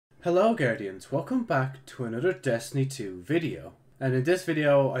Hello Guardians, welcome back to another Destiny 2 video. And in this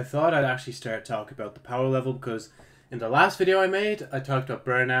video I thought I'd actually start talking about the power level because in the last video I made I talked about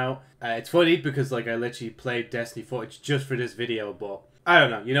burnout. It's funny because I literally played Destiny footage just for this video, but I don't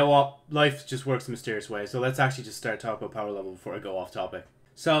know, you know what, life just works in mysterious ways, so let's actually just start talking about power level before I go off topic.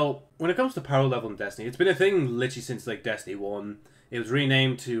 So when it comes to power level in Destiny, it's been a thing literally since Destiny 1. It was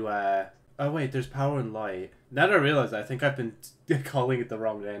renamed to oh wait, there's power and light. Now that I realize that, I think I've been calling it the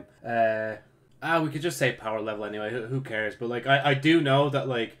wrong name. We could just say power level anyway. Who cares? But I do know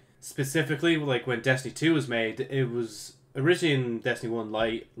that specifically when Destiny 2 was made, it was originally in Destiny 1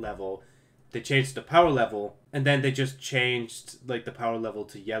 light level. They changed the power level, and then they just changed the power level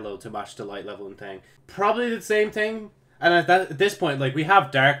to yellow to match the light level and thing. Probably the same thing. And at this point, we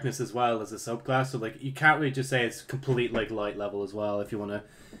have darkness as well as a subclass, so you can't really just say it's complete light level as well if you want to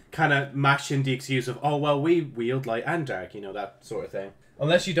kind of mash in the excuse of, oh well, we wield light and dark, that sort of thing.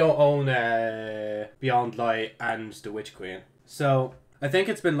 Unless you don't own Beyond Light and the Witch Queen. So I think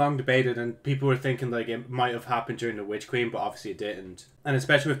it's been long debated, and people were thinking it might have happened during the Witch Queen, but obviously it didn't. And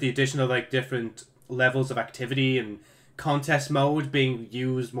especially with the addition of different levels of activity and contest mode being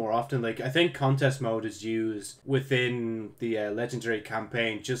used more often. I think contest mode is used within the legendary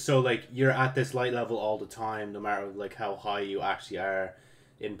campaign just so you're at this light level all the time, no matter how high you actually are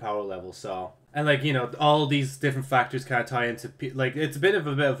in power level. So, and all these different factors kind of tie into it's a bit of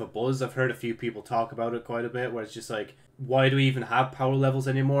a buzz. I've heard a few people talk about it quite a bit, where it's just why do we even have power levels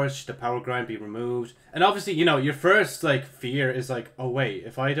anymore? Should the power grind be removed? And obviously, your first fear is oh wait,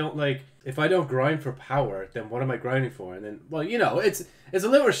 if I don't grind for power, then what am I grinding for? And then, well, it's a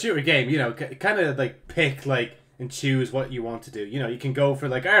little shooter game, kind of pick and choose what you want to do. You can go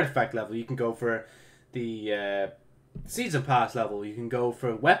for artifact level, you can go for the season pass level, you can go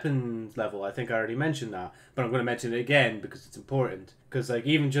for weapons level. I think I already mentioned that, but I'm going to mention it again because it's important. Because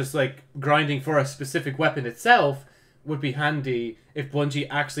even just grinding for a specific weapon itself would be handy if Bungie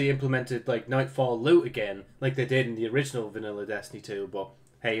actually implemented Nightfall loot again, like they did in the original vanilla Destiny 2. But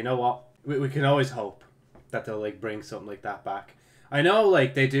hey, you know what? We can always hope that they'll bring something like that back. I know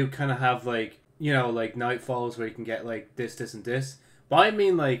they do kind of have Nightfalls where you can get this and this, but I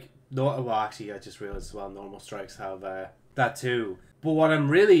mean no, well actually I just realized as well normal strikes have that too. But what I'm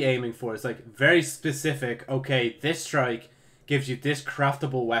really aiming for is very specific. Okay, this strike gives you this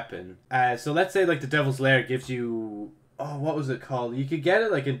craftable weapon. So let's say the Devil's Lair gives you, oh, what was it called? You could get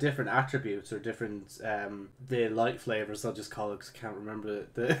it in different attributes or different the light flavors. I'll just call it because I can't remember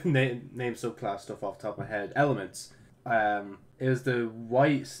the name subclass stuff off the top of my head. Elements. It was the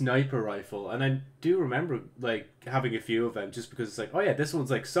white sniper rifle, and I do remember having a few of them just because it's oh yeah, this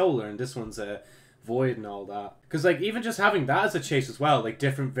one's solar and this one's void and all that. Because even just having that as a chase as well,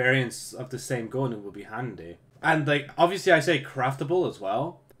 different variants of the same gun, it would be handy. And obviously I say craftable as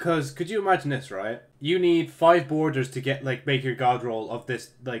well, because could you imagine this, right? You need 5 borders to get make your god roll of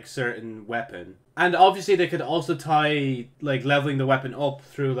this certain weapon. And obviously they could also tie leveling the weapon up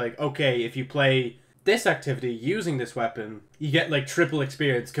through okay, if you play this activity using this weapon, you get triple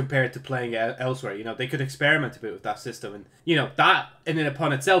experience compared to playing it elsewhere. They could experiment a bit with that system, and that in and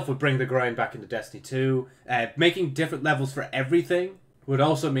upon itself would bring the grind back into Destiny 2. Making different levels for everything would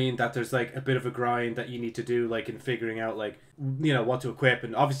also mean that there's a bit of a grind that you need to do in figuring out what to equip.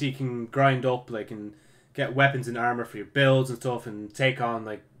 And obviously you can grind up and get weapons and armor for your builds and stuff, and take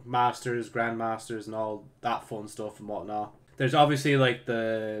on masters, grandmasters, and all that fun stuff and whatnot. There's obviously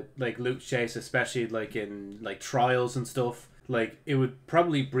the loot chase, especially in trials and stuff. It would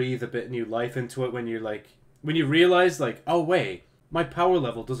probably breathe a bit new life into it when you're when you realize oh wait, my power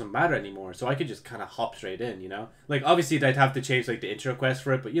level doesn't matter anymore, so I could just kind of hop straight in, obviously they'd have to change the intro quest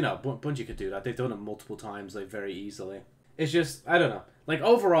for it, but Bungie could do that. They've done it multiple times very easily. It's just, I don't know,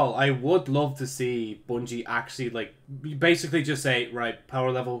 overall I would love to see Bungie actually basically just say, right,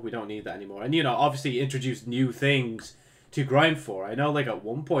 power level, we don't need that anymore, and obviously introduce new things to grind for. I know at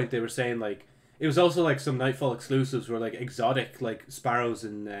one point they were saying it was also some Nightfall exclusives were exotic sparrows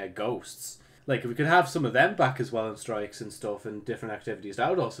and ghosts. If we could have some of them back as well in strikes and stuff and different activities, that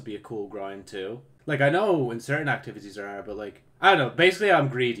would also be a cool grind too. I know in certain activities there are, but I don't know, basically I'm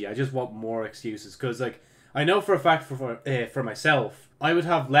greedy. I just want more excuses, because I know for a fact for myself, I would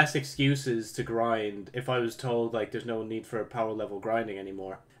have less excuses to grind if I was told there's no need for power level grinding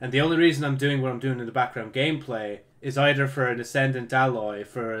anymore. And the only reason I'm doing what I'm doing in the background gameplay is either for an Ascendant alloy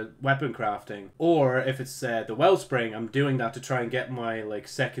for weapon crafting, or if it's the Wellspring, I'm doing that to try and get my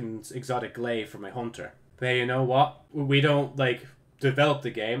second exotic glaive for my hunter. But hey, you know what? We don't develop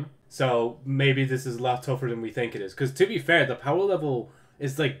the game, so maybe this is a lot tougher than we think it is. Because to be fair, the power level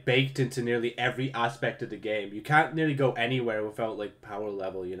is like baked into nearly every aspect of the game. You can't nearly go anywhere without like power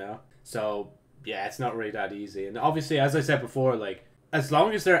level, you know? So yeah, it's not really that easy. And obviously, as I said before, like as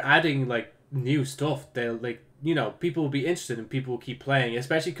long as they're adding like new stuff, they'll like, you know, people will be interested and people will keep playing,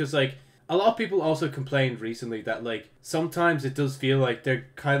 especially because like a lot of people also complained recently that like sometimes it does feel like they're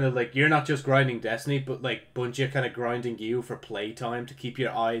kind of like you're not just grinding Destiny, but like Bungie are kind of grinding you for playtime to keep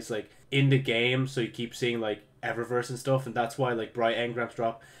your eyes like in the game, so you keep seeing like Eververse and stuff, and that's why like bright engrams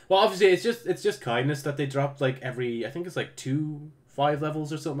drop. Well, obviously it's just kindness that they drop like every, I think it's like 5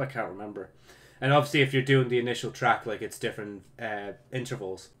 levels or something, I can't remember. And obviously, if you're doing the initial track, like it's different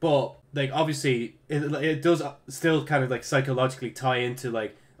intervals. But like obviously, it does still kind of like psychologically tie into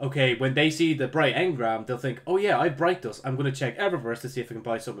like, okay, when they see the bright engram, they'll think, oh yeah, I have Bright Dust. I'm gonna check Eververse to see if I can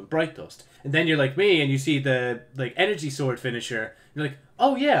buy something Bright Dust. And then you're like me, and you see the like energy sword finisher. You're like,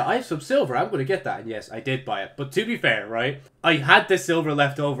 oh yeah, I have some silver. I'm gonna get that. And yes, I did buy it. But to be fair, right, I had this silver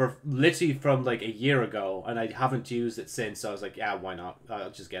left over literally from like a year ago, and I haven't used it since. So I was like, yeah, why not? I'll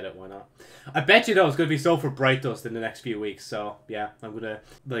just get it. Why not? I bet you though it's gonna be sold for Bright Dust in the next few weeks. So yeah, I'm gonna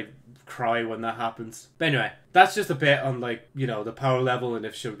like cry when that happens. But anyway, that's just a bit on like, you know, the power level and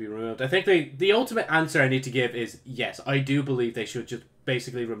if it should be removed. I think the ultimate answer I need to give is yes, I do believe they should just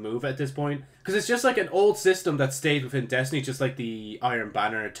basically remove it at this point, because it's just like an old system that stayed within Destiny, just like the Iron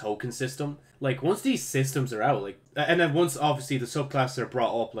Banner token system. Like once these systems are out, like, and then once obviously the subclasses are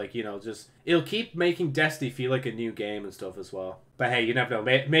brought up, like, you know, just it'll keep making Destiny feel like a new game and stuff as well. But hey, you never know,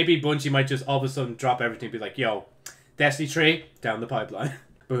 maybe Bungie might just all of a sudden drop everything and be like, yo, Destiny 3 down the pipeline.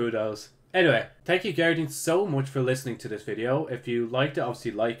 But who knows. Anyway, thank you Guardians so much for listening to this video. If you liked it,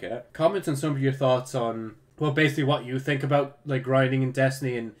 obviously like it. Comment on some of your thoughts on, well, basically what you think about like grinding in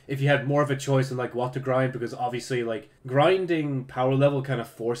Destiny, and if you had more of a choice in like what to grind, because obviously like grinding power level kind of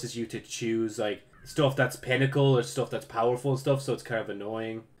forces you to choose like stuff that's pinnacle or stuff that's powerful and stuff, so it's kind of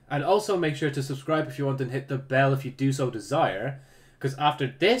annoying. And also make sure to subscribe if you want and hit the bell if you do so desire, because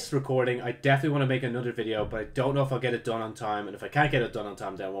after this recording I definitely want to make another video, but I don't know if I'll get it done on time, and if I can't get it done on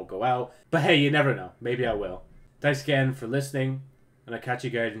time then it won't go out. But hey, you never know, maybe I will. Thanks again for listening, and I'll catch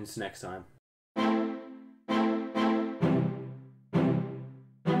you Guardians next time.